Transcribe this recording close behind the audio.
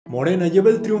Morena lleva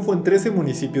el triunfo en 13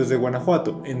 municipios de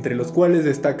Guanajuato, entre los cuales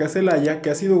destaca Celaya, que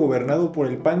ha sido gobernado por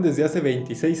el PAN desde hace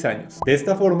 26 años. De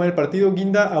esta forma, el partido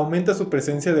guinda aumenta su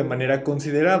presencia de manera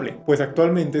considerable, pues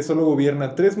actualmente solo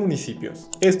gobierna 3 municipios.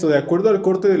 Esto de acuerdo al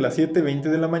corte de las 7:20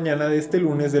 de la mañana de este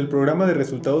lunes del programa de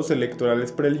resultados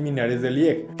electorales preliminares del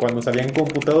IEG, cuando se habían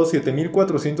computado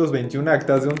 7.421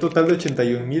 actas de un total de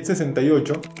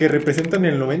 81.068, que representan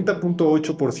el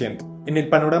 90.8%. En el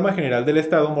panorama general del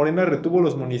estado, Morena retuvo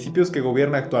los municipios que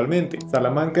gobierna actualmente,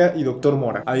 Salamanca y Dr.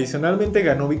 Mora. Adicionalmente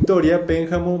ganó Victoria,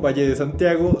 Pénjamo, Valle de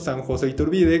Santiago, San José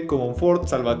Iturbide, Comonfort,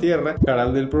 Salvatierra,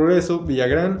 Caral del Progreso,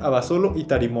 Villagrán, Abasolo y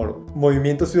Tarimoro.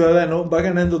 Movimiento Ciudadano va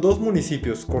ganando 2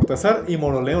 municipios, Cortázar y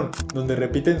Moroleón, donde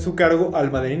repite en su cargo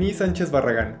Almadení Sánchez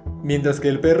Barragán. Mientras que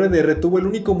el PRD retuvo el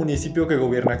único municipio que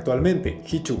gobierna actualmente,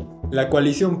 Jichú. La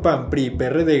coalición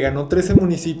PAN-PRI-PRD ganó 13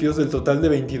 municipios del total de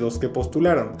 22 que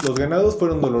postularon. Los ganados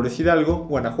fueron Dolores Hidalgo,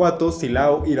 Guanajuato,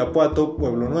 Silao, Irapuato,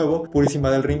 Pueblo Nuevo,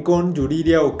 Purísima del Rincón,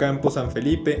 Yuriria, Ocampo, San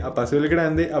Felipe, Apaseo el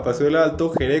Grande, Apaseo el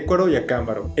Alto, Jerécuaro y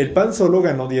Acámbaro. El PAN solo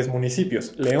ganó 10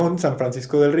 municipios: León, San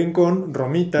Francisco del Rincón,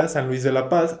 Romita, San Luis de la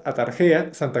Paz, Atarjea,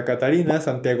 Santa Catarina,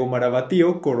 Santiago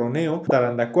Marabatío, Coroneo,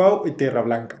 Tarandacuao y Tierra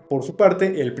Blanca. Por su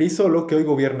parte, el PRI solo, que hoy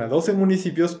gobierna 12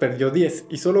 municipios, perdió 10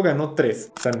 y solo ganó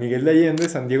 3: San Miguel de Allende,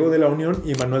 San Diego de la Unión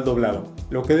y Manuel Doblado.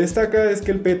 Lo que destaca es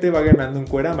que el PT va ganando en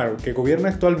Cuéramaro, que gobierna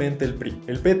actualmente el PRI.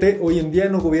 El PT hoy en día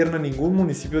no gobierna ningún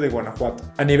municipio de Guanajuato.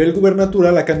 A nivel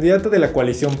gubernatura, la candidata de la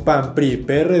coalición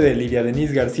PAN-PRI-PRD, Lidia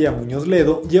Denise García Muñoz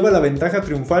Ledo, lleva la ventaja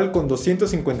triunfal con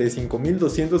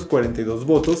 255.242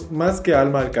 votos, más que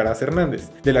Alma Alcaraz Hernández,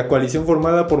 de la coalición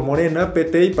formada por Morena,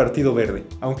 PT y Partido Verde.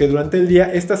 Aunque durante el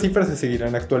día estas cifras se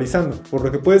seguirán actualizando, por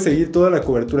lo que puedes seguir toda la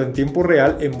cobertura en tiempo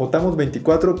real en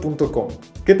votamos24.com.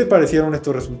 ¿Qué te parecieron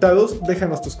estos resultados?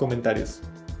 Déjanos tus comentarios.